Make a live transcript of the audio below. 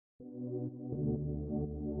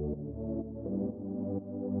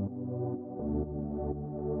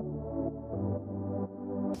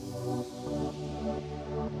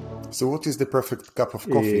So what is the perfect cup of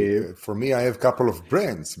coffee? For me, I have a couple of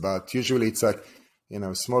brands, but usually it's like,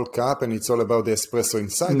 small cup and it's all about the espresso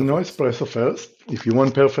inside. No espresso first. If you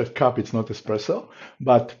want perfect cup, it's not espresso,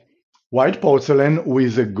 but white porcelain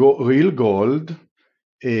with a real gold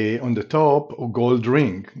on the top or gold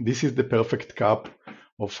ring. This is the perfect cup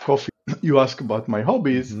of coffee. You ask about my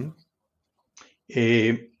hobbies.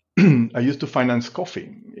 I used to finance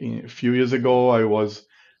coffee. A few years ago, I was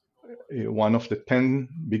one of the 10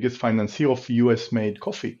 biggest financiers of US-made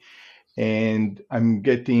coffee. And I'm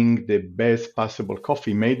getting the best possible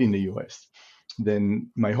coffee made in the US.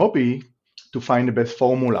 Then my hobby to find the best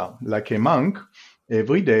formula, like a monk,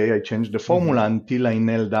 every day I change the formula until I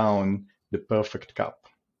nail down the perfect cup.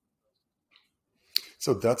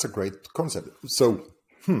 So that's a great concept. So,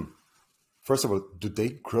 first of all, do they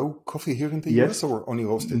grow coffee here in the US or only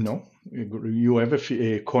roasted? No, you have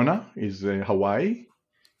a Kona, is Hawaii.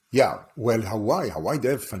 Yeah, well, Hawaii, they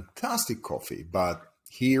have fantastic coffee, but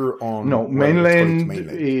here on mainland,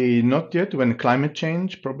 not yet. When climate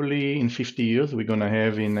change, probably in 50 years, we're going to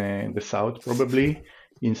have in the south, probably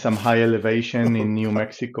in some high elevation in New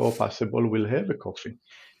Mexico, possible we'll have a coffee.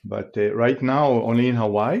 But right now, only in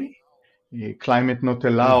Hawaii, climate not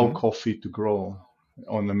allow coffee to grow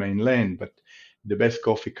on the mainland, but the best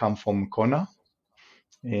coffee come from Kona.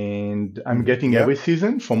 And I'm getting every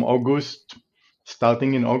season from August,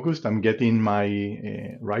 starting in August, I'm getting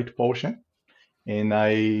my right portion. And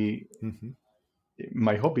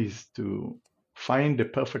my hobby is to find the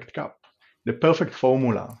perfect cup, the perfect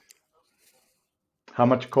formula. How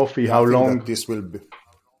much coffee, how long. This will be.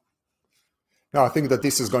 No, I think that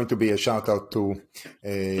this is going to be a shout out to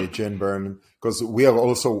Jen Byrne, because we are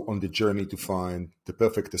also on the journey to find the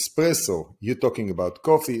perfect espresso. You're talking about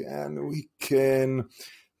coffee, and we can,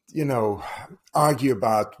 argue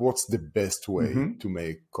about what's the best way to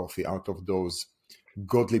make coffee out of those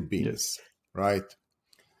godly beans. Right.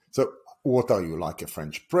 So what are you, like a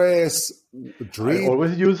French press? Drip? I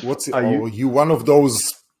always use... Are you one of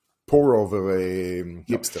those pour over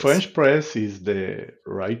hipsters? No, French press is the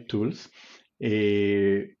right tools.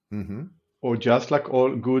 Or just like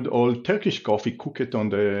all good old Turkish coffee, cook it on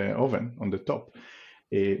the oven, on the top.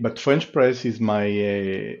 But French press is my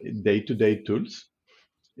day-to-day tools.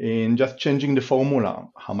 And just changing the formula,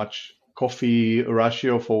 how much coffee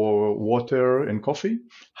ratio for water and coffee,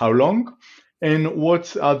 how long, and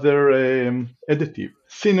what's other additive,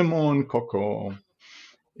 cinnamon, cocoa,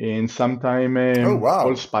 and sometimes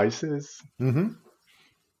all spices. There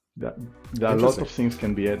are a lot of things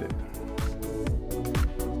can be added.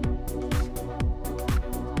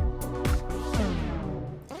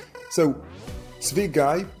 So, Tsvi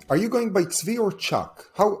guy, are you going by Tsvi or Chuck?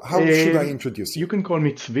 How should I introduce you? You can call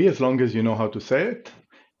me Tsvi as long as you know how to say it.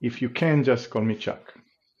 If you can, just call me Chuck.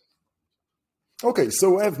 Okay,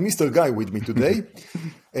 so I have Mr. Guy with me today.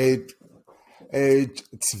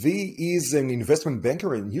 Tsvi is an investment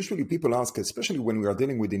banker, and usually people ask, especially when we are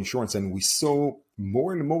dealing with insurance, and we saw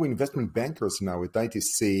more and more investment bankers now at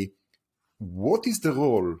ITC, what is the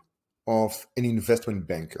role of an investment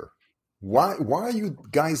banker? Why are you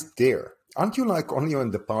guys there? Aren't you like only on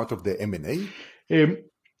the part of the M&A?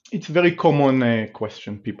 It's a very common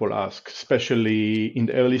question people ask, especially in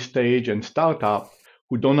the early stage and startup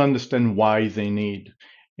who don't understand why they need.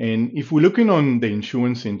 And if we're looking on the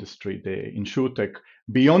insurance industry, the InsurTech,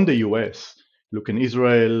 beyond the US, look in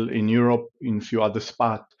Israel, in Europe, in a few other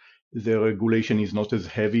spots, the regulation is not as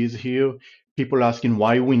heavy as here. People asking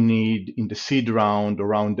why we need, in the seed round or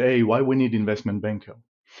round A, why we need investment banker.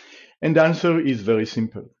 And the answer is very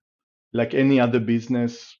simple. Like any other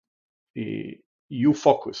business, you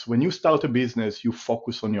focus. When you start a business, you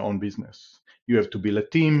focus on your own business. You have to build a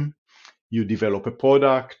team, you develop a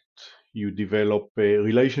product, you develop a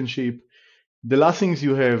relationship. The last things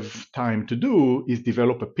you have time to do is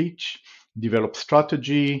develop a pitch, develop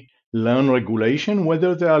strategy, learn regulation,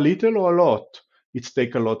 whether they are little or a lot. It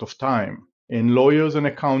takes a lot of time. And lawyers and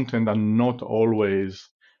accountants are not always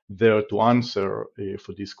there to answer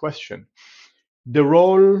for this question. The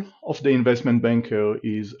role of the investment banker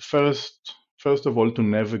is first of all to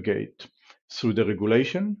navigate through the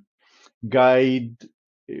regulation, guide,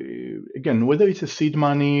 again, whether it's a seed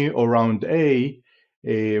money or round A,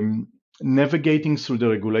 navigating through the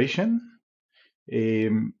regulation,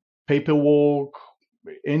 paperwork,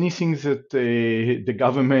 anything that the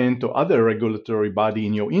government or other regulatory body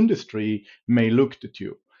in your industry may look at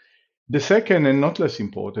you. The second, and not less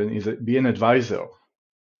important, is be an advisor.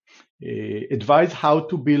 Advise how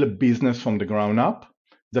to build a business from the ground up,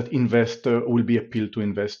 that investor will be appealed to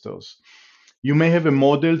investors. You may have a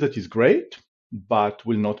model that is great, but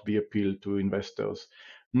will not be appealed to investors.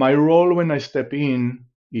 My role when I step in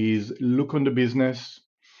is look on the business,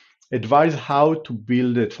 advise how to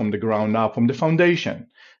build it from the ground up, from the foundation.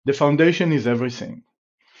 The foundation is everything.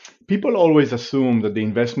 People always assume that the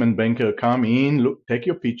investment banker come in, look, take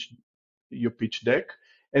your pitch deck,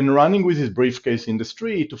 and running with his briefcase in the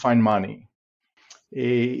street to find money.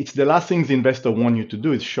 It's the last thing the investor want you to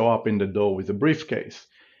do is show up in the door with a briefcase.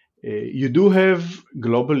 You do have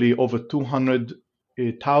globally over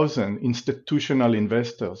 200,000 institutional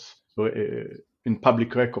investors in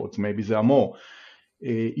public records. Maybe there are more.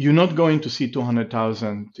 You're not going to see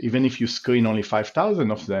 200,000, even if you screen only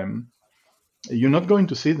 5,000 of them, you're not going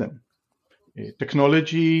to see them.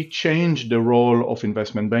 Technology changed the role of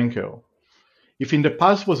investment banker. If in the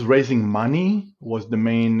past was raising money was the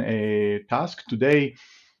main task, today,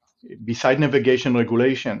 beside navigation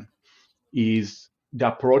regulation, is the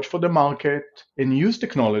approach for the market and use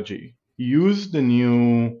technology, use the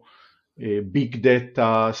new big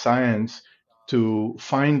data science to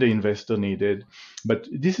find the investor needed. But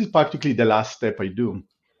this is practically the last step I do.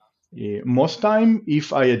 Most time,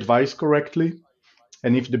 if I advise correctly,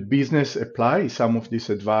 and if the business applies some of this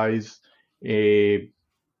advice,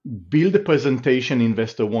 build a presentation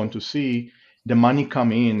investor want to see, the money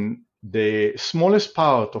come in, the smallest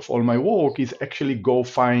part of all my work is actually go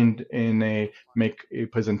find and make a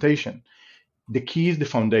presentation. The key is the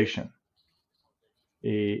foundation.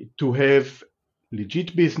 To have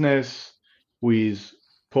legit business with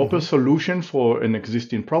proper solution for an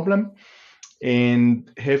existing problem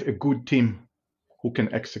and have a good team who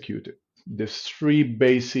can execute it. The three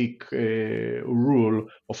basic rule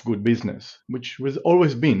of good business, which has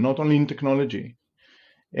always been, not only in technology,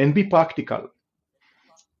 and be practical.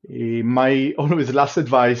 My always last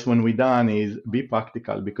advice when we're done is be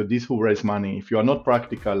practical, because this will raise money. If you are not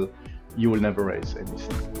practical, you will never raise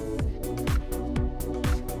anything.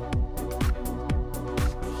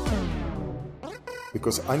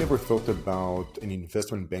 Because I never thought about an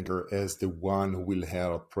investment banker as the one who will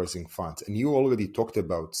help raising funds. And you already talked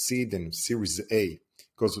about seed and Series A,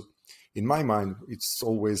 because in my mind, it's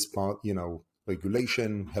always part,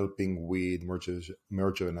 regulation, helping with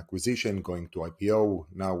merger and acquisition, going to IPO,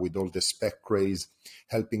 now with all the SPAC craze,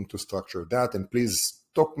 helping to structure that. And please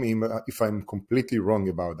stop me if I'm completely wrong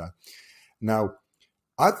about that. Now,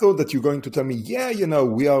 I thought that you're going to tell me,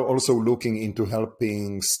 we are also looking into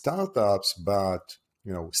helping startups, but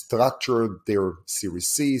structure their Series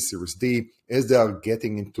C, Series D as they are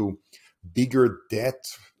getting into bigger debt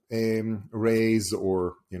raise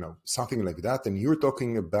or something like that. And you're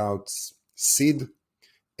talking about seed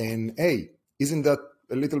and A. Isn't that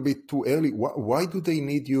a little bit too early? Why do they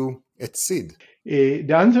need you at seed?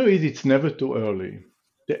 The answer is it's never too early.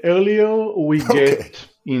 The earlier we get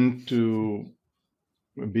into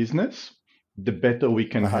business, the better we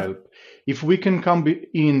can help. If we can come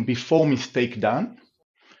in before mistake done,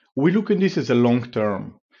 we look at this as a long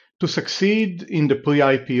term. To succeed in the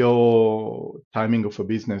pre-IPO timing of a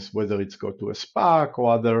business, whether it's go to a SPAC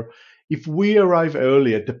or other, if we arrive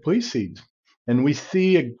early at the pre-seed and we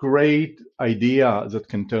see a great idea that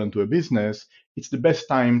can turn to a business, it's the best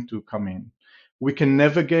time to come in. We can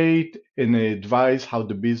navigate and advise how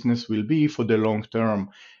the business will be for the long term.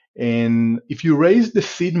 And if you raise the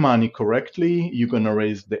seed money correctly, you're going to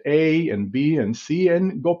raise the A and B and C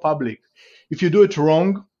and go public. If you do it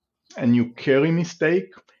wrong and you carry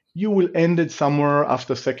mistake, you will end it somewhere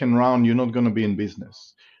after second round. You're not going to be in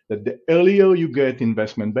business. That the earlier you get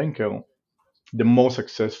investment banker, the more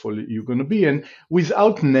successful you're going to be. And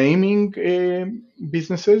without naming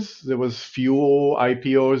businesses, there was few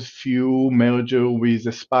IPOs, few merger with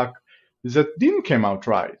a SPAC that didn't come out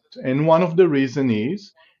right. And one of the reasons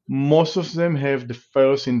is most of them have the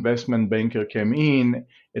first investment banker came in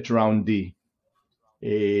at round D.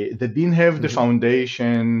 They didn't have the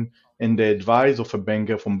foundation and the advice of a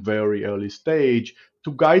banker from very early stage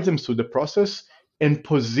to guide them through the process and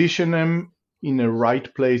position them in the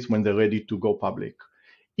right place when they're ready to go public.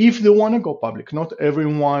 If they want to go public, not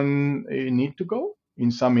everyone need to go. In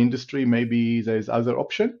some industry, maybe there's other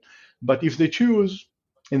option. But if they choose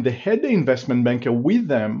and they had the investment banker with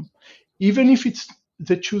them, even if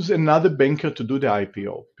they choose another banker to do the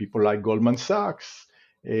IPO, people like Goldman Sachs,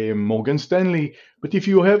 Morgan Stanley. But if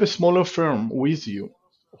you have a smaller firm with you,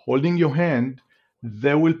 holding your hand,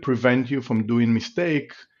 they will prevent you from doing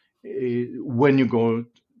mistake when you go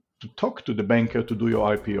to talk to the banker to do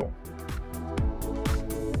your IPO.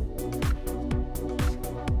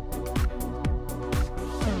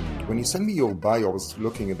 When you send me your bio, I was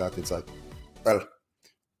looking at that. It's like, well,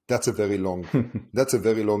 That's a very long, that's a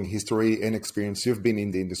very long history and experience. You've been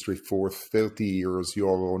in the industry for 30 years. You're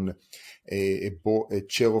on a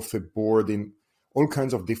chair of a board in all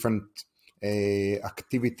kinds of different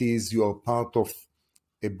activities. You are part of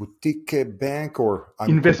a boutique bank, or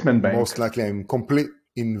investment bank. Most likely I'm complete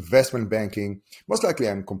investment banking. Most likely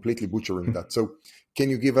I'm completely butchering that. So can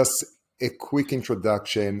you give us a quick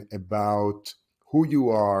introduction about who you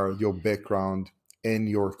are, your background, and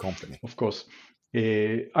your company? Of course.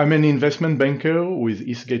 I'm an investment banker with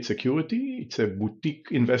Eastgate Securities. It's a boutique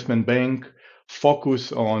investment bank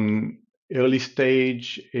focused on early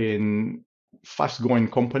stage and fast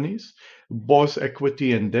growing companies, both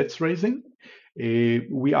equity and debt raising.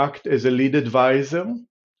 We act as a lead advisor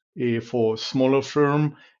for smaller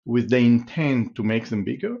firms with the intent to make them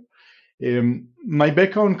bigger. My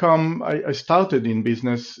background I started in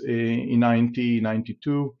business in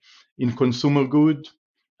 1992 in consumer good.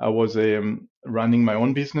 I was running my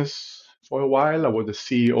own business for a while. I was the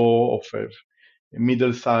CEO of a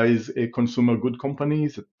middle-sized consumer good company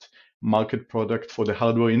that market product for the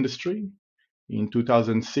hardware industry. In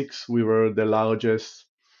 2006, we were the largest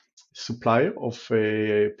supplier of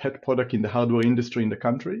a pet product in the hardware industry in the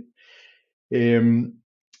country.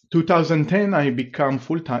 2010, I become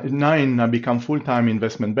full-time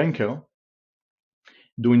investment banker,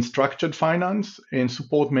 doing structured finance and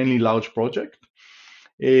support mainly large projects.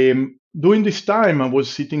 During this time, I was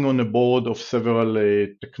sitting on the board of several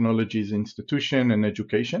technologies institution and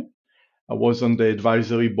education. I was on the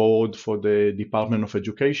advisory board for the Department of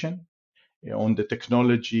Education, on the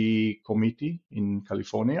technology committee in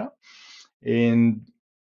California, and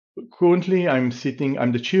currently I'm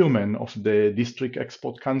the chairman of the District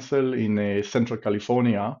Export Council in Central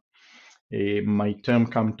California. My term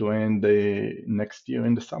come to end next year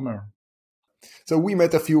in the summer. So we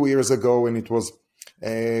met a few years ago, and it was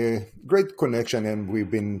a great connection, and we've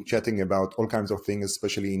been chatting about all kinds of things,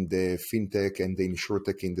 especially in the fintech and the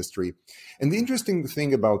InsurTech industry. And the interesting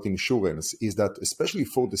thing about insurance is that, especially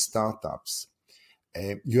for the startups,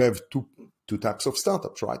 you have two types of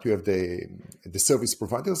startups, right? You have the service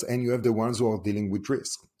providers, and you have the ones who are dealing with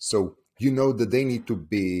risk. So you know that they need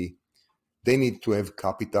to have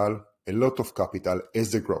capital, a lot of capital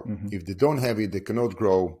as they grow. Mm-hmm. If they don't have it, they cannot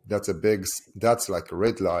grow. That's like a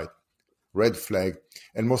red flag,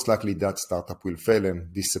 and most likely that startup will fail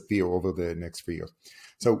and disappear over the next few years.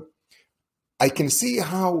 So I can see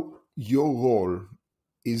how your role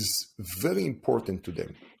is very important to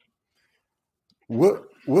them.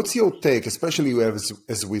 What's your take, especially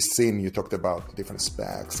as we've seen, you talked about different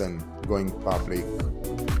SPACs and going public?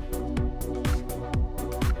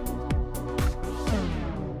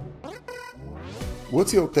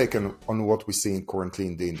 What's your take on what we're seeing currently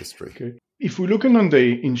in the industry? Okay. If we're looking on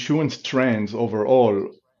the insurance trends overall,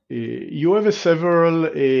 you have several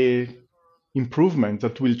improvements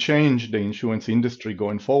that will change the insurance industry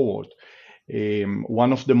going forward.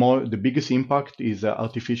 One of the biggest impact is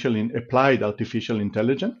applied artificial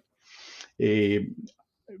intelligence,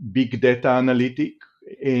 big data analytic,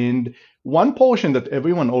 and one portion that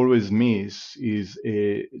everyone always miss is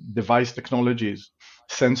device technologies,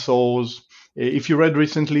 sensors. If you read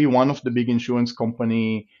recently, one of the big insurance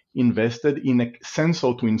company invested in a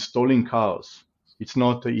sensor to install in cars. It's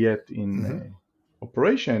not yet in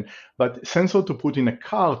operation, but sensor to put in a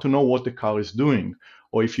car to know what the car is doing.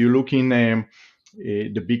 Or if you look in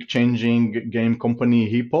the big changing game company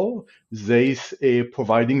Hippo, they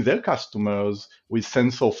providing their customers with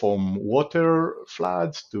sensor from water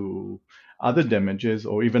floods to other damages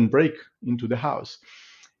or even break into the house.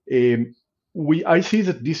 I see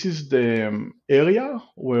that this is the area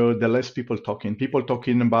where the less people talking. People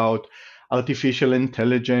talking about artificial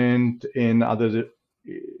intelligence and other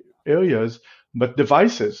areas, but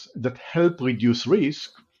devices that help reduce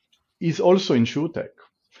risk is also InsurTech.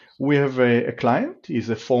 We have a client, he's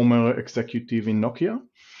a former executive in Nokia.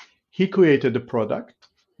 He created a product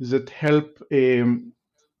that help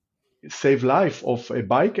save life of a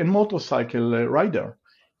bike and motorcycle rider.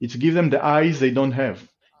 It's give them the eyes they don't have.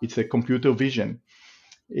 It's a computer vision.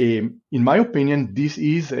 In my opinion, this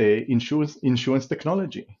is a insurance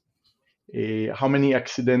technology. How many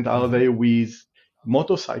accidents are there with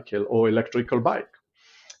motorcycle or electrical bike?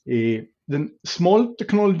 Then small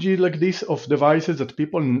technology like this of devices that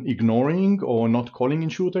people ignoring or not calling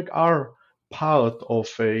InsurTech are part of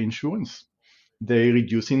insurance. They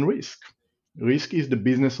reducing risk. Risk is the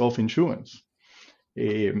business of insurance.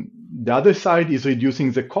 The other side is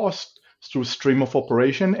reducing the cost through stream of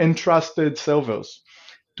operation and trusted servers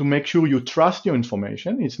to make sure you trust your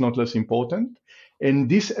information. It's not less important. And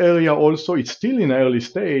this area also, it's still in early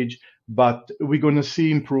stage, but we're going to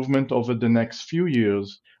see improvement over the next few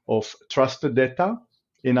years of trusted data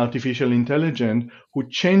and artificial intelligence, who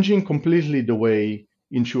changing completely the way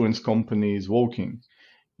insurance companies working.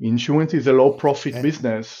 Insurance is a low profit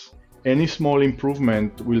business. Any small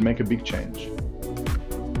improvement will make a big change.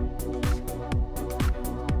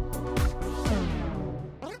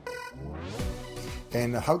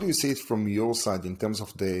 And how do you see it from your side in terms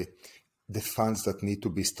of the funds that need to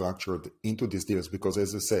be structured into these deals? Because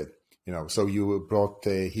as I said, so you brought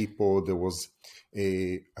Hippo. There was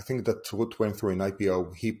I think that Root went through an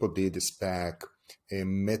IPO. Hippo did a SPAC.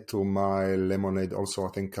 Metro Mile, Lemonade also, I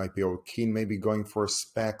think IPO. Keen may be going for a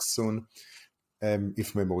SPAC soon,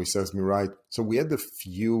 if memory serves me right. So we had a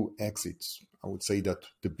few exits. I would say that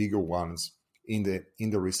the bigger ones in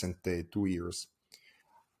the recent 2 years.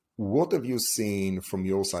 What have you seen from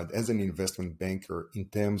your side as an investment banker in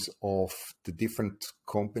terms of the different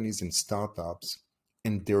companies and startups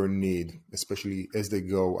and their need, especially as they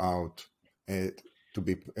go out to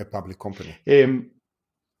be a public company?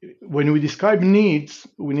 When we describe needs,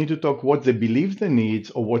 we need to talk what they believe the needs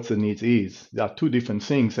or what the needs is. There are two different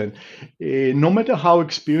things. And no matter how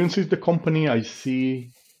experienced is the company, I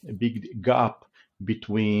see a big gap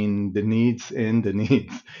between the needs and the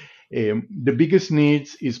needs. The biggest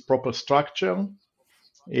needs is proper structure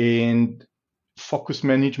and focus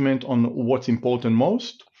management on what's important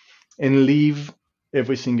most, and leave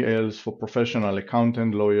everything else for professional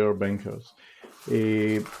accountant, lawyer, bankers.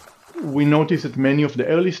 We notice that many of the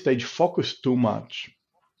early stage focus too much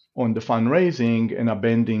on the fundraising and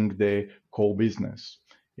abandoning the core business.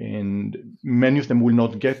 And many of them will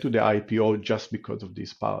not get to the IPO just because of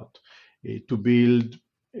this part. To build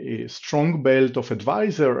a strong belt of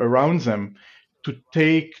advisor around them to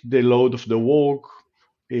take the load of the work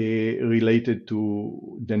related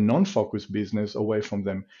to the non-focused business away from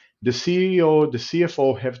them. The CEO, the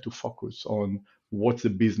CFO have to focus on what the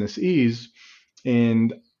business is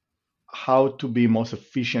and how to be most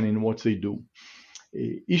efficient in what they do.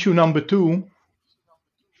 Issue number two,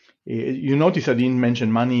 you notice I didn't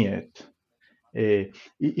mention money yet.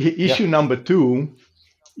 Issue number two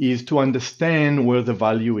is to understand where the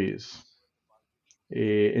value is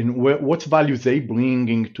and what value they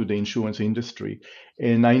bringing to the insurance industry.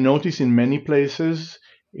 And I notice in many places,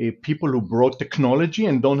 people who brought technology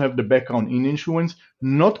and don't have the background in insurance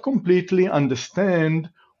not completely understand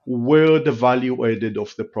where the value added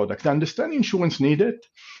of the product. They understand insurance needed.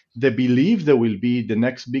 They believe there will be the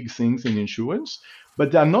next big things in insurance,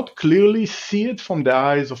 but they are not clearly see it from the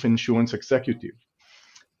eyes of insurance executive.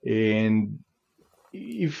 And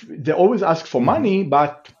if they always ask for money,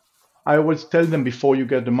 but I always tell them before you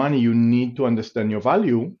get the money, you need to understand your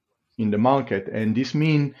value in the market. And this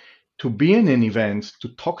means to be in an event, to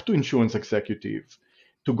talk to insurance executives,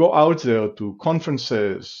 to go out there to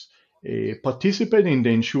conferences, participate in the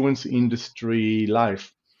insurance industry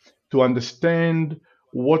life, to understand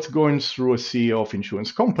what's going through a CEO of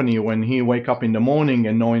insurance company when he wake up in the morning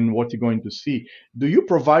and knowing what you're going to see. Do you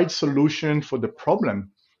provide solution for the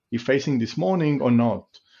problem you're facing this morning or not?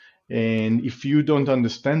 And if you don't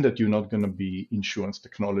understand that, you're not going to be insurance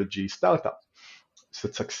technology startup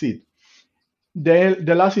that succeed.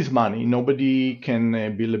 The last is money. Nobody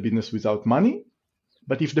can build a business without money.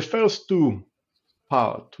 But if the first two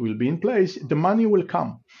part will be in place, the money will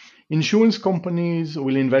come. Insurance companies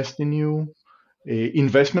will invest in you.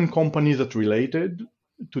 Investment companies that related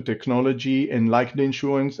to technology and like the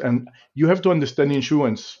insurance. And you have to understand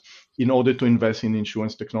insurance in order to invest in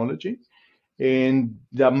insurance technology. And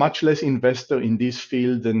there are much less investors in this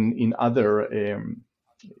field than in other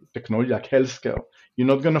technology like healthcare. You're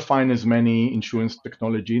not going to find as many insurance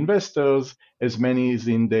technology investors as many as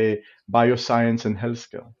in the bioscience and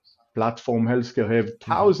healthcare. Platform healthcare have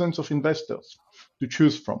thousands of investors to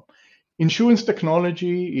choose from. Insurance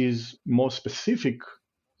technology is more specific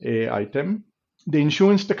item. The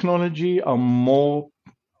insurance technology are more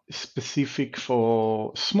specific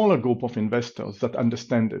for smaller group of investors that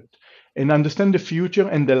understand it and understand the future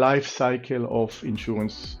and the life cycle of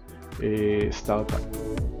insurance startup.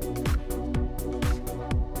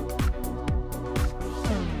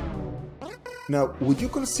 Now, would you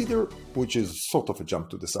consider, which is sort of a jump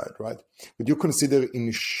to the side, right? Would you consider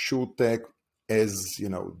InsurTech as,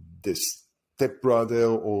 the stepbrother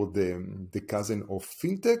or the cousin of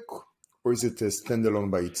fintech, or is it a standalone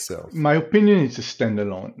by itself? My opinion is a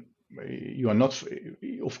standalone. You are not,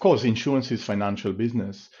 of course, insurance is financial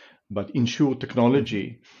business, but insure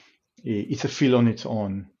technology, it's a field on its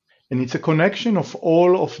own. And it's a connection of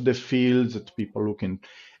all of the fields that people look in.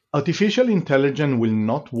 Artificial intelligence will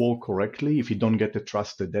not work correctly if you don't get the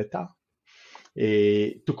trusted data.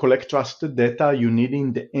 To collect trusted data, you need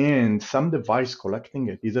in the end some device collecting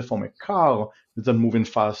it, either from a car that's moving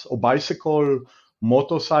fast, or bicycle,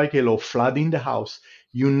 motorcycle, or flood in the house.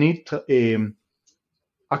 You need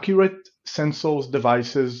accurate sensors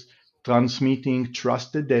devices transmitting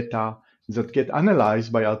trusted data that get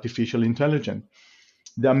analyzed by artificial intelligence.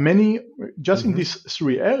 There are many, just in these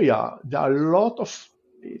three areas, there are a lot of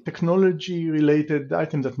technology related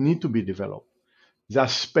items that need to be developed.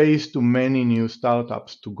 There's space to many new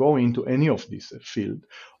startups to go into any of this field,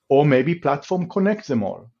 or maybe platform connects them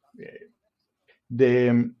all.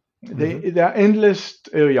 There are endless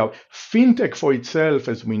areas. Fintech for itself,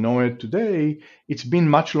 as we know it today, it's been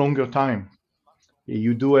much longer time.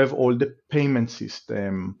 You do have all the payment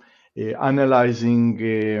system,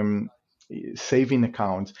 analyzing saving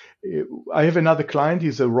accounts. I have another client,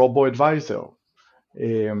 he's a robo-advisor.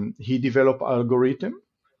 He developed algorithm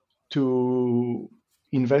to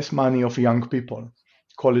invest money of young people,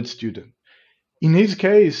 college students. In his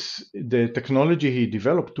case, the technology he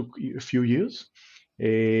developed took a few years.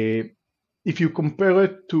 If you compare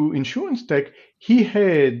it to insurance tech, he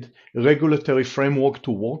had regulatory framework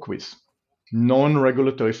to work with.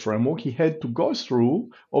 Non-regulatory framework he had to go through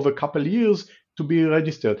over a couple of years to be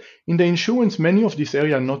registered. In the insurance, many of these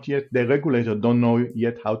areas not yet, the regulator don't know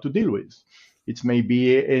yet how to deal with. It's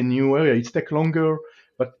maybe a new area. It's take longer,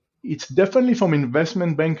 but it's definitely from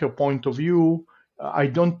investment banker point of view, I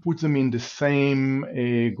don't put them in the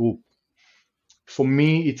same group. For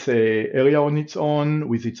me, it's an area on its own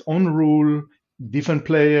with its own rule, different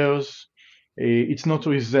players. It's not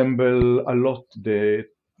resemble a lot the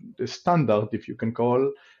standard, if you can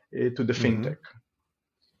call, to the fintech.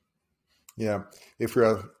 Yeah, if we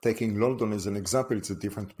are taking London as an example, it's a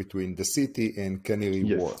difference between the city and Canary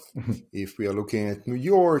Wharf. If we are looking at New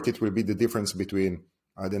York, it will be the difference between,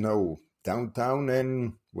 I don't know, downtown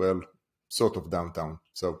and, well, sort of downtown.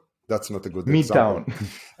 So that's not a good example.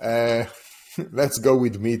 Midtown. Let's go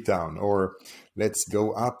with Midtown, or let's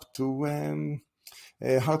go up to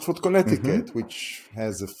Hartford, Connecticut, which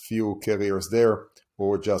has a few carriers there,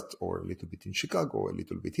 or a little bit in Chicago, a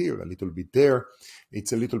little bit here, a little bit there.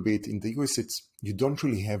 It's a little bit in the US. You don't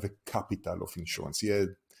really have a capital of insurance. You have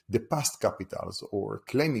the past capitals or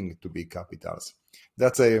claiming to be capitals.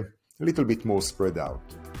 That's a little bit more spread out,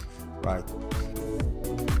 right?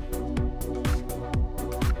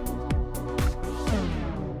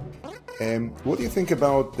 What do you think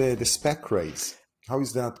about the SPAC raise? How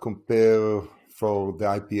is that compare for the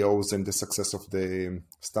IPOs and the success of the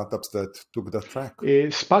startups that took that track?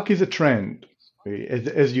 SPAC is a trend.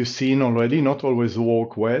 As you've seen already, not always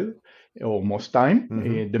work well, or most time.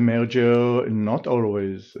 The merger not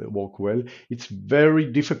always work well. It's very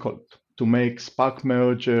difficult to make SPAC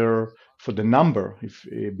merger for the number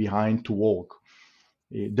behind to work.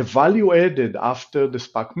 The value added after the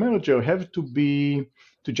SPAC merger have to be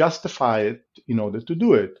to justify it in order to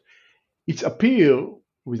do it. It's appear,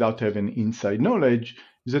 without having inside knowledge,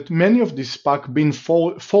 that many of these SPAC been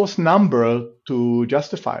forced number to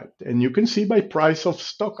justify it. And you can see by price of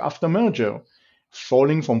stock after merger,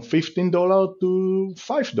 falling from $15 to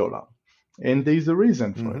 $5. And there is a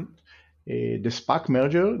reason for it. The SPAC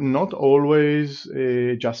merger not always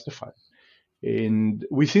justified. And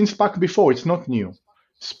we've seen SPAC before, it's not new.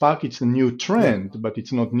 SPAC, it's a new trend, but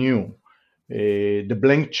it's not new. The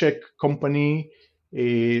blank check company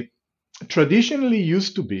traditionally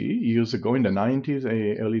used to be, years ago in the 90s,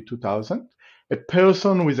 early 2000s, a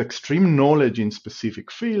person with extreme knowledge in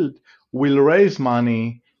specific field will raise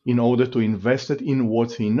money in order to invest it in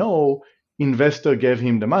what he know. Investor gave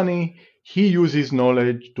him the money. He uses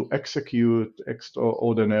knowledge to execute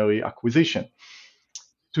extraordinary acquisition.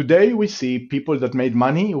 Today, we see people that made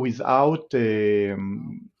money without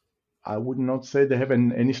I would not say they have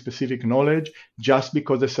any specific knowledge, just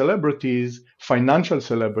because the celebrities, financial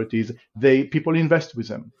celebrities, people invest with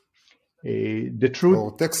them. The truth,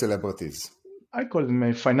 or tech celebrities. I call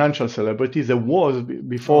them financial celebrities. There was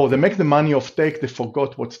before they make the money of tech, they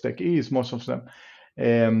forgot what tech is, most of them.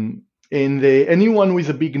 And anyone with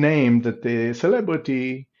a big name that the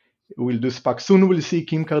celebrity will do SPAC. Soon we'll see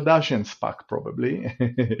Kim Kardashian SPAC probably,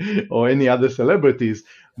 or any other celebrities.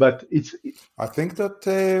 But I think that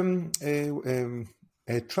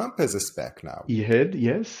Trump has a SPAC now. He had,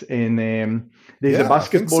 yes. And there's a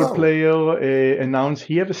basketball player announced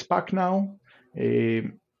he have a SPAC now.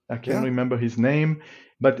 I can't remember his name.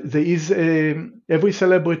 But there is every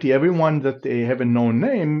celebrity, everyone that have a known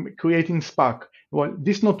name creating SPAC. Well,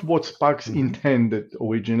 this is not what SPACs intended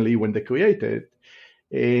originally when they created.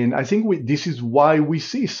 And I think this is why we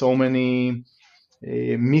see so many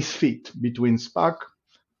misfit between SPAC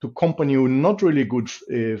to company who are not really good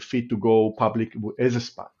fit to go public as a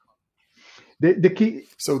SPAC. The key.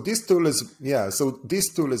 So this tool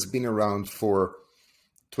has been around for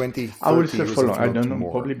 20, 30 I will say years, follow. if I not don't know,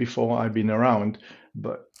 more. probably before I've been around,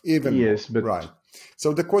 but Even yes, more, but right.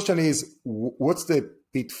 So the question is, what's the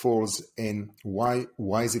pitfalls and why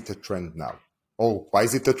is it a trend now? Or why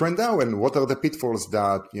is it a trend now? And what are the pitfalls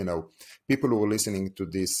that, people who are listening to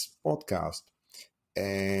this podcast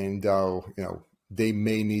and they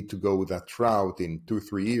may need to go that route in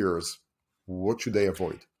 2-3 years? What should they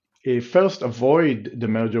avoid? First, avoid the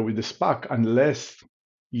merger with the SPAC unless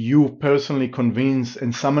you personally convince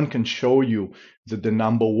and someone can show you that the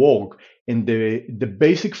number work. And the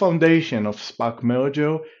basic foundation of SPAC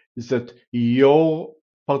merger is that your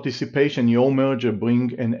participation, your merger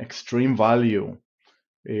bring an extreme value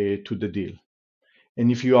to the deal.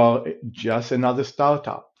 And if you are just another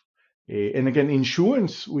startup, and again,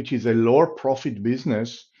 insurance, which is a lower profit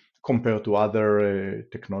business compared to other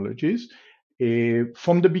technologies,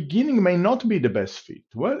 from the beginning may not be the best fit.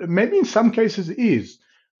 Well, maybe in some cases is,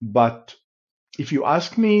 but if you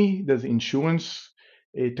ask me, does insurance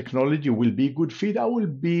technology will be a good fit? I will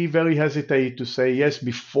be very hesitant to say yes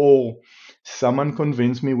before someone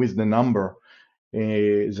convince me with the number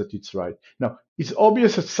that it's right. Now, it's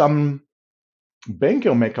obvious that some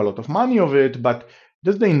banker make a lot of money of it, but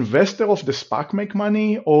does the investor of the SPAC make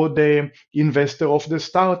money or the investor of the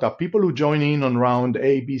startup? People who join in on round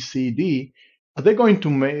A, B, C, D, are they going to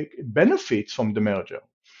make benefits from the merger?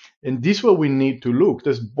 And this is where we need to look.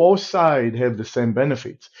 Does both sides have the same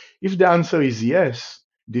benefits? If the answer is yes,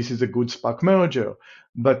 this is a good SPAC merger.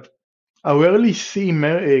 But I rarely see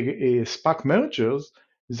SPAC mergers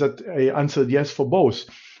that answered yes for both.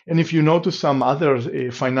 And if you notice some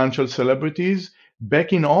other financial celebrities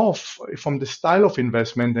backing off from the style of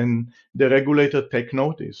investment, and the regulator take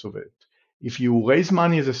notice of it. If you raise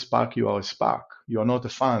money as a SPAC, you are a SPAC. You are not a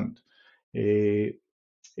fund. And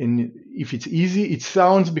if it's easy, it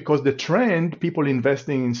sounds because the trend, people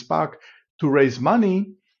investing in SPAC to raise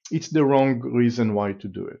money, it's the wrong reason why to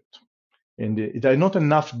do it. And there are not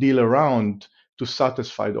enough deal around to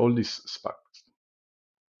satisfy all these SPACs.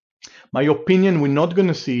 My opinion, we're not going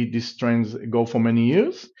to see these trends go for many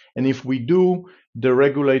years. And if we do, the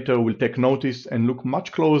regulator will take notice and look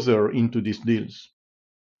much closer into these deals.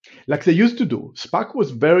 Like they used to do. SPAC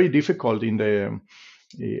was very difficult in the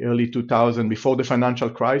early 2000s, before the financial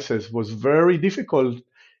crisis, was very difficult.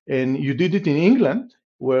 And you did it in England,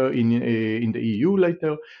 where in the EU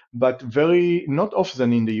later, but very not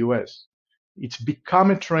often in the US. It's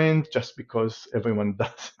become a trend just because everyone does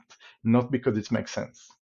it, not because it makes sense.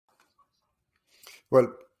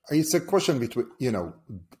 Well, it's a question between,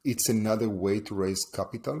 it's another way to raise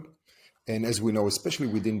capital. And as we know, especially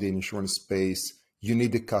within the insurance space, you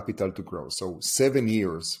need the capital to grow. So 7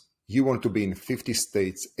 years, you want to be in 50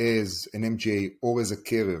 states as an MGA or as a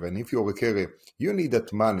carrier. And if you're a carrier, you need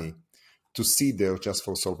that money to sit there just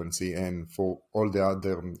for solvency and for all the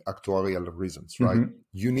other actuarial reasons, right? Mm-hmm.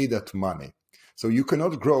 You need that money. So you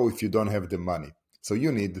cannot grow if you don't have the money. So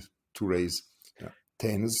you need to raise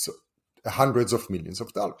tens, hundreds of millions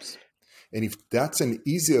of dollars. And if that's an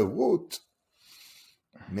easier route,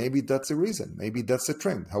 maybe that's a reason. Maybe that's a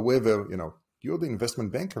trend. However, you're the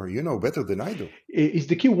investment banker. You know better than I do. Is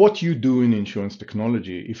the key what you do in insurance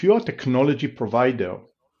technology. If you are a technology provider.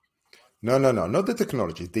 No, not the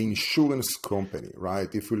technology, the insurance company,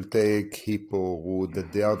 right? If we'll take Hippo,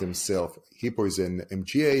 that they are themselves. Hippo is an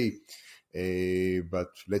MGA, but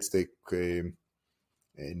let's take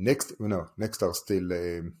Next are still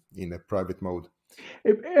in a private mode.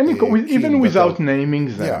 Even without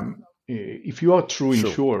naming them, if you are a true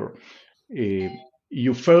insurer,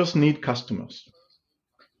 you first need customers.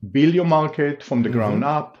 Build your market from the ground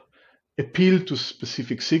up, appeal to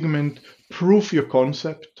specific segment, prove your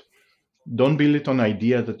concept. Don't build it on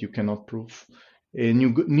idea that you cannot prove. And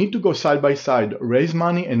you need to go side by side, raise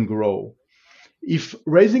money and grow. If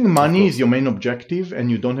raising money is your main objective and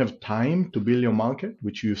you don't have time to build your market,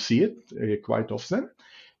 which you see it quite often,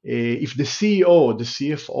 if the CEO, the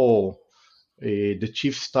CFO, the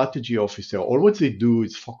chief strategy officer, all what they do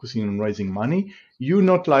is focusing on raising money, you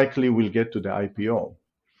not likely will get to the IPO.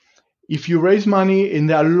 If you raise money, and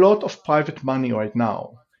there are a lot of private money right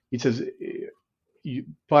now, it says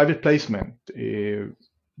private placement,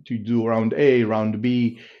 to do round A, round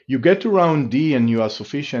B, you get to round D and you are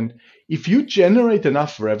sufficient. If you generate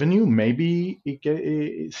enough revenue, maybe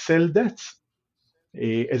sell debts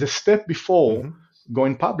as a step before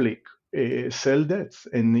going public, sell debts.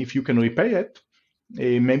 And if you can repay it,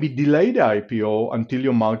 maybe delay the IPO until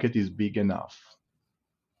your market is big enough.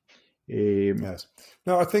 Yes.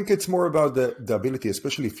 No, I think it's more about the ability,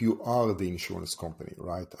 especially if you are the insurance company,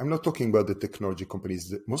 right? I'm not talking about the technology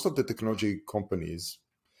companies. Most of the technology companies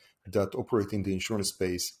that operate in the insurance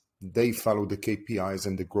space, they follow the KPIs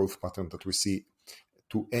and the growth pattern that we see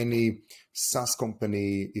to any SaaS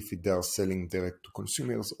company if they are selling direct to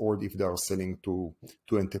consumers or if they are selling to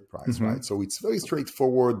enterprise, right? So it's very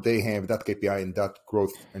straightforward. They have that KPI and that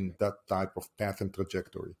growth and that type of path and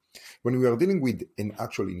trajectory. When we are dealing with an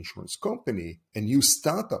actual insurance company, a new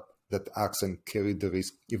startup that acts and carry the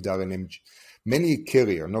risk, if they are many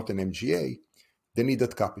carrier, not an MGA, they need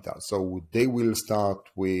that capital. So they will start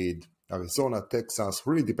with Arizona, Texas,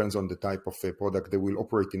 really depends on the type of product. They will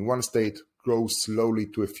operate in one state, grow slowly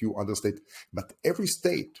to a few other states. But every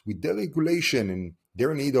state with their regulation and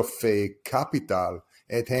their need of capital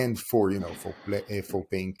at hand for, for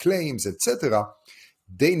paying claims, etc.,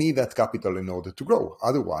 they need that capital in order to grow.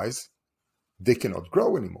 Otherwise, they cannot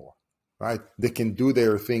grow anymore, right? They can do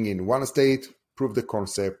their thing in one state, prove the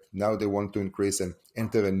concept. Now they want to increase and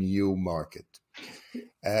enter a new market.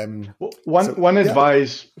 One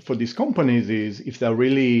advice for these companies is if they're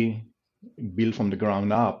really built from the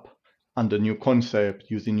ground up under new concept,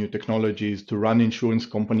 using new technologies to run insurance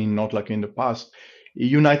company, not like in the past,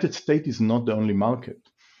 United States is not the only market.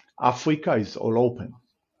 Africa is all open.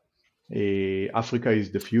 Africa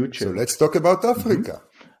is the future. So let's talk about Africa.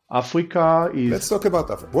 Let's talk about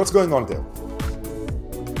Africa. What's going on there?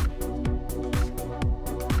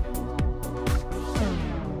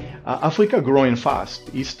 Africa growing fast.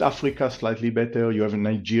 East Africa slightly better. You have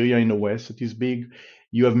Nigeria in the west that is big.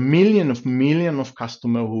 You have million of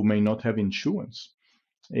customers who may not have insurance.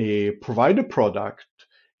 Provide a product,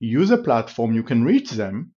 use a platform, you can reach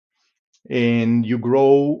them, and you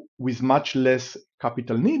grow with much less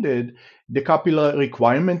capital needed. The capital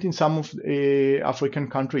requirement in some of African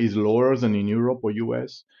countries is lower than in Europe or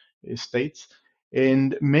US states.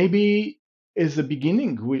 And maybe as a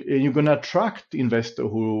beginning, you're going to attract investors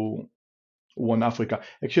who want Africa.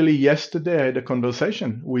 Actually, yesterday I had a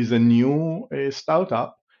conversation with a new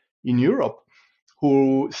startup in Europe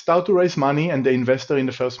who start to raise money, and the investor in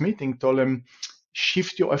the first meeting told them,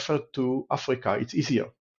 shift your effort to Africa. It's easier.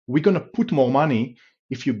 We're going to put more money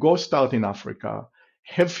if you go start in Africa,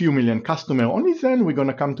 have few million customers. Only then we're going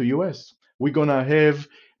to come to US. We're going to have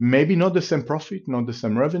maybe not the same profit, not the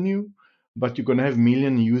same revenue, but you're going to have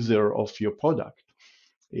million user of your product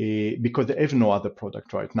because they have no other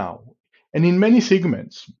product right now. And in many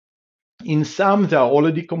segments, in some, there are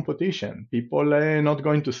already competition. People are not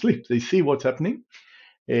going to sleep. They see what's happening.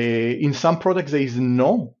 In some products, there is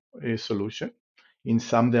no solution. In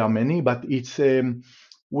some, there are many, but it's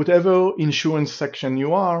whatever insurance section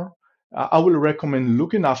you are, I will recommend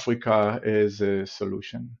looking Africa as a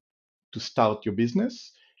solution to start your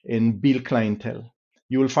business and build clientele.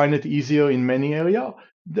 You will find it easier in many areas.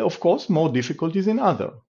 Of course, more difficulties in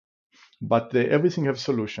other, but everything has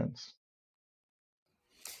solutions.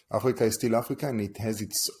 Africa is still Africa, and it has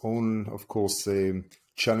its own, of course,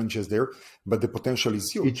 challenges there, but the potential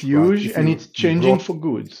is huge. It's huge, right? And it's changing for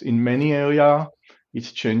good. In many areas,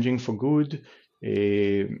 it's changing for good.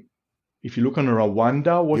 If you look on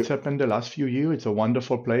Rwanda, what's happened the last few years, it's a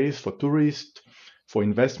wonderful place for tourists, for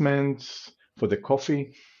investments, for the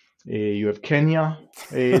coffee. You have Kenya,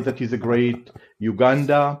 that is a great,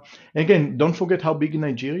 Uganda. Again, don't forget how big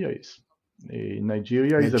Nigeria is.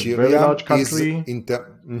 Nigeria is a very large country.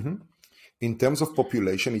 In terms of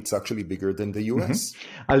population, it's actually bigger than the US.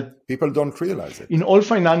 People don't realize it. In all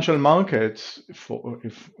financial markets, for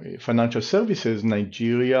financial services,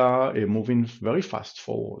 Nigeria is moving very fast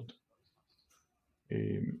forward.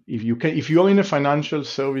 If you are in a financial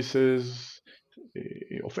services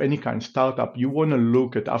of any kind, startup, you want to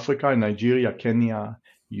look at Africa, Nigeria, Kenya,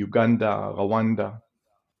 Uganda, Rwanda.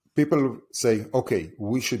 People say, okay,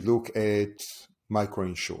 we should look at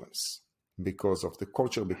microinsurance because of the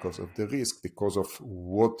culture, because of the risk, because of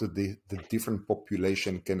what the different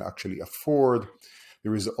population can actually afford.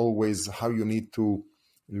 There is always how you need to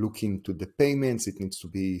look into the payments. It needs to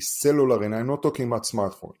be cellular, and I'm not talking about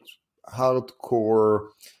smartphones. Hardcore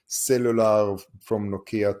cellular from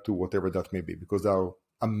Nokia to whatever that may be, because there are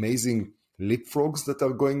amazing leapfrogs that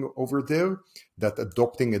are going over there that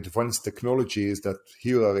adopting advanced technologies that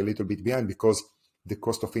here are a little bit behind because the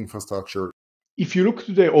cost of infrastructure. If you look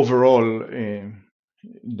to the overall,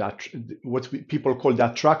 that what people call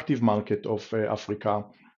the attractive market of Africa,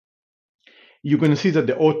 you're going to see that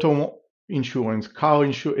the auto insurance, car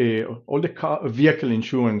insurance, all the vehicle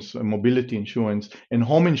insurance, mobility insurance, and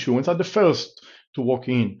home insurance are the first to walk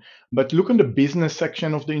in. But look on the business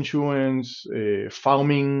section of the insurance,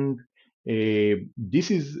 farming,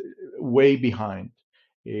 this is way behind.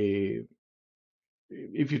 If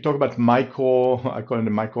you talk about micro, I call it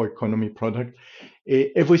a microeconomy product,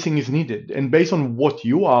 everything is needed. And based on what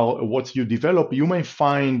you are, or what you develop, you may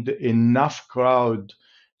find enough crowd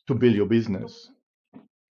to build your business.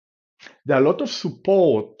 There are a lot of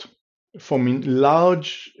support from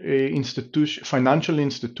large financial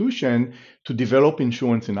institution to develop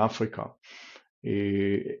insurance in Africa.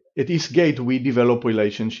 At Eastgate, we develop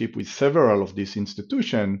relationship with several of these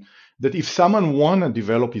institutions that if someone want to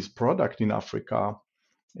develop his product in Africa,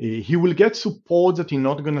 he will get support that he's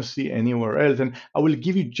not going to see anywhere else. And I will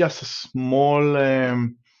give you just a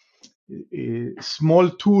small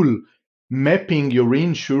tool mapping your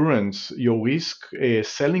reinsurance, your risk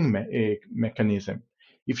selling mechanism.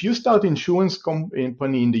 If you start insurance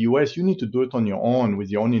company in the US, you need to do it on your own with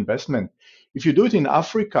your own investment. If you do it in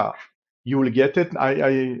Africa, you will get it.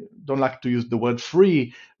 I don't like to use the word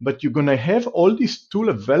free, but you're going to have all these tools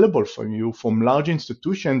available for you from large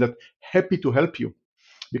institutions that happy to help you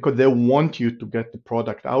because they want you to get the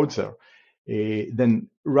product out there. Then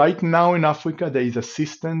right now in Africa, there is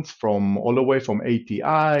assistance from all the way from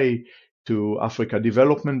ATI to Africa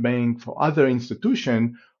Development Bank for other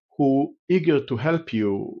institutions who eager to help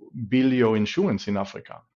you build your insurance in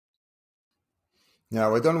Africa.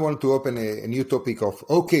 Now, I don't want to open a new topic of,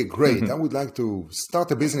 okay, great, I would like to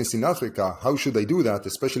start a business in Africa. How should I do that?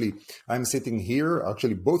 Especially, I'm sitting here,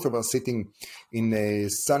 actually, both of us sitting in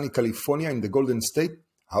sunny California in the Golden State.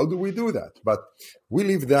 How do we do that? But we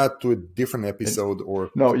leave that to a different episode or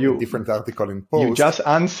a different article in post. You just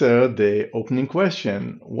answered the opening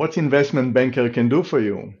question. What investment banker can do for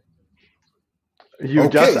you? You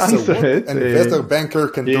just answered it. An investor banker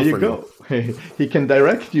can do for you. There you go. He can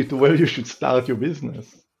direct you to where you should start your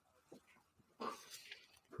business.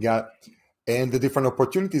 Yeah. And the different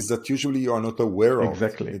opportunities that usually you are not aware of.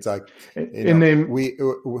 Exactly. It's like, we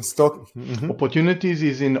start. Opportunities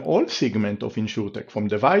is in all segments of InsurTech, from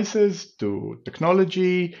devices to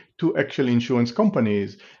technology to actual insurance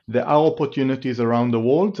companies. There are opportunities around the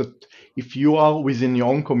world that if you are within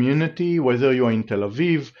your own community, whether you are in Tel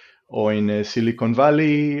Aviv or in Silicon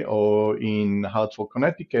Valley or in Hartford,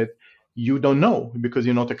 Connecticut, you don't know because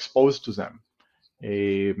you're not exposed to them.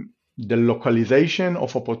 The localization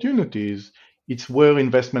of opportunities, it's where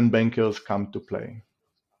investment bankers come to play.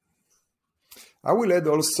 I will add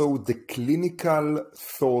also the clinical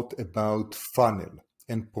thought about funnel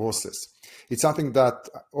and process. It's something that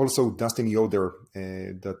also Dustin Yoder,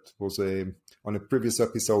 that was on a previous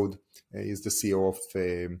episode, is the CEO of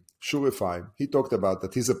Surify. He talked about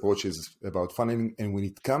that his approach is about funneling, and when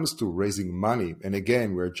it comes to raising money, and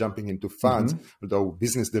again, we're jumping into funds, although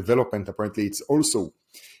business development, apparently it's also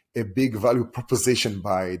a big value proposition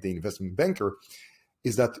by the investment banker,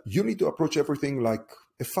 is that you need to approach everything like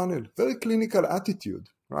a funnel, very clinical attitude,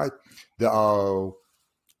 right? There are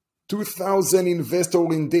 2,000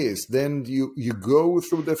 investors in this. Then you go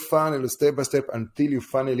through the funnel step by step until you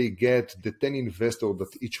finally get the 10 investors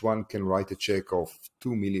that each one can write a check of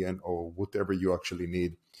 2 million or whatever you actually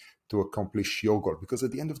need to accomplish your goal. Because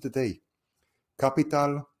at the end of the day,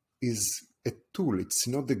 capital is a tool. It's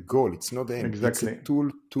not the goal. It's not the end. Exactly. It's a tool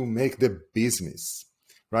to make the business,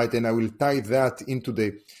 right? And I will tie that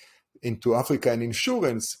into Africa and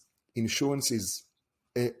insurance. Insurance is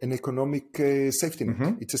an economic safety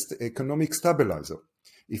net. It's an economic stabilizer.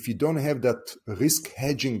 If you don't have that risk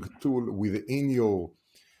hedging tool within your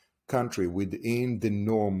country, within the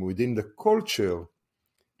norm, within the culture,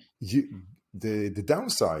 the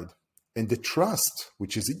downside and the trust,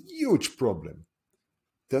 which is a huge problem,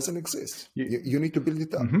 doesn't exist. You need to build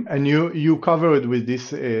it up. And you covered with this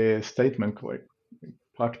statement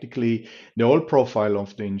practically the whole profile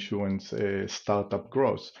of the insurance startup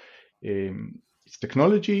growth. It's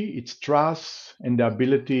technology, it's trust, and the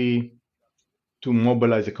ability to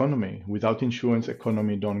mobilize economy. Without insurance,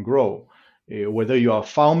 economy don't grow. Whether you are a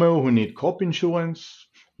farmer who need crop insurance,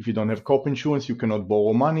 if you don't have crop insurance, you cannot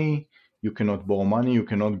borrow money. You cannot borrow money, you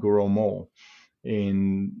cannot grow more.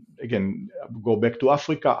 And again, go back to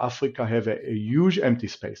Africa. Africa have a huge empty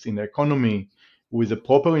space in the economy. With the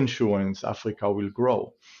proper insurance, Africa will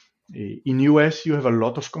grow. In US, you have a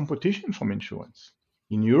lot of competition from insurance.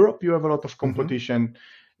 In Europe, you have a lot of competition.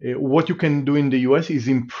 What you can do in the US is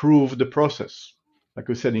improve the process. Like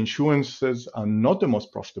I said, insurances are not the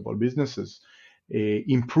most profitable businesses.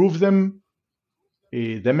 Improve them.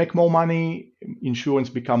 They make more money, insurance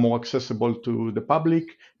become more accessible to the public,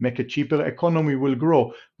 make a cheaper economy will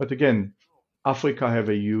grow. But again, Africa have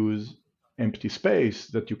a huge empty space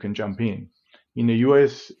that you can jump in. In the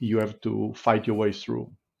US, you have to fight your way through.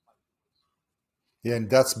 Yeah, and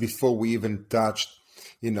that's before we even touched,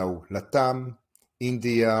 LATAM,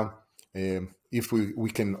 India, if we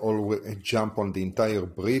can always jump on the entire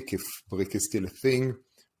BRIC, if BRIC is still a thing.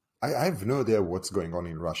 I have no idea what's going on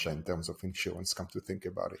in Russia in terms of insurance, come to think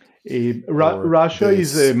about it. Russia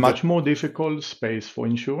is a much more difficult space for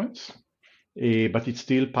insurance, but it's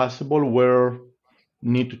still possible where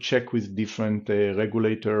need to check with different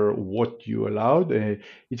regulator what you allowed.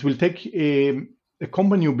 It will take a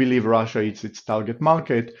company who believe Russia is its target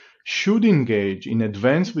market should engage in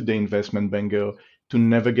advance with the investment banker to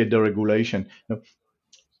navigate the regulation. Now,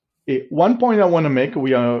 one point I want to make,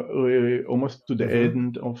 we are almost to the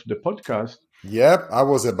end of the podcast. Yeah, I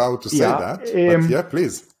was about to say that, but yeah,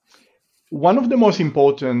 please. One of the most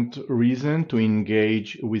important reasons to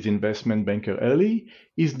engage with investment banker early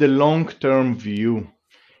is the long-term view.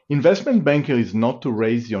 Investment banker is not to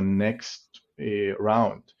raise your next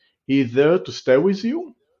round. He is there to stay with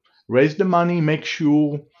you, raise the money, make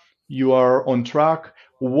sure you are on track,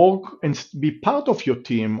 work and be part of your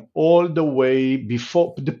team all the way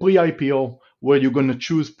before the pre-IPO, where you're going to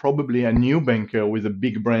choose probably a new banker with a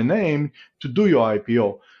big brand name to do your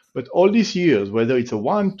IPO. But all these years, whether it's a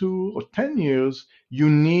 1, 2, or 10 years, you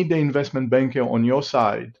need the investment banker on your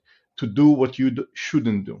side to do what you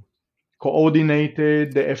shouldn't do.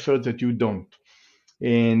 Coordinated the efforts that you don't,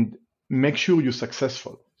 and make sure you're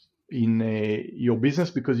successful in your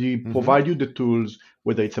business because he provide you the tools,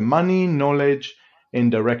 whether it's a money, knowledge,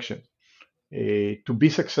 and direction to be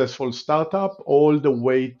successful startup all the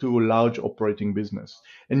way to large operating business.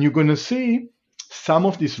 And you're going to see some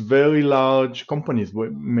of these very large companies,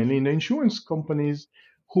 mainly in the insurance companies,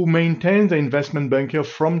 who maintain the investment banker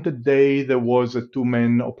from the day there was a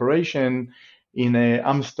 2-man operation in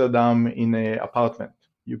Amsterdam in an apartment.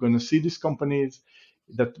 You're going to see these companies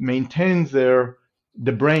that maintain the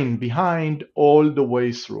brain behind all the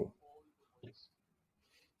way through.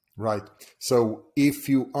 Right. So if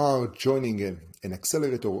you are joining an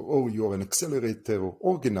accelerator or you're an accelerator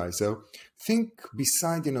organizer, think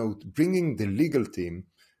beside, bringing the legal team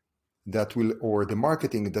that will, or the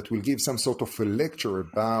marketing that will give some sort of a lecture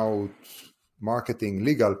about marketing,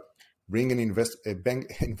 legal, bring an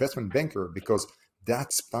investment banker, because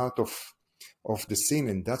that's part of the scene,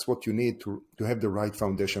 and that's what you need to have the right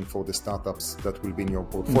foundation for the startups that will be in your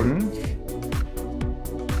portfolio.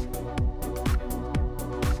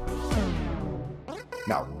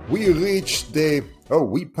 Now, we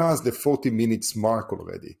passed the 40 minutes mark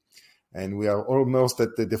already, and we are almost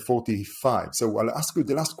at the 45. So I'll ask you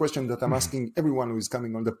the last question that I'm asking everyone who is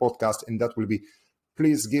coming on the podcast, and that will be,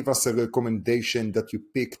 please give us a recommendation that you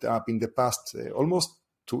picked up in the past almost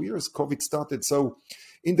 2 years. COVID started. So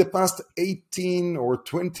in the past 18 or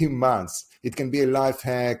 20 months, it can be a life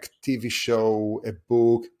hack, TV show, a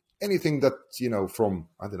book, anything that, from,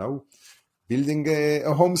 building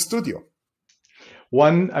a home studio.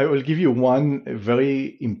 I will give you one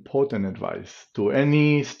very important advice to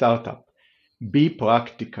any startup. Be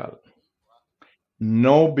practical.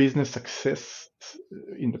 No business success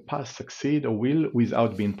in the past succeed or will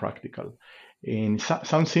without being practical. And it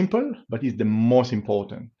sounds simple, but it's the most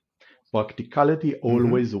important. Practicality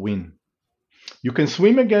always win. You can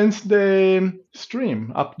swim against the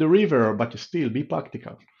stream, up the river, but still be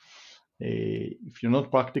practical. If you're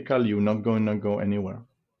not practical, you're not going to go anywhere.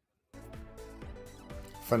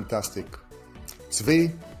 Fantastic.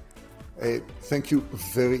 Tsvi, thank you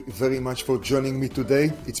very, very much for joining me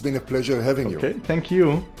today. It's been a pleasure having you. Okay, thank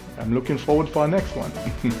you. I'm looking forward for our next one.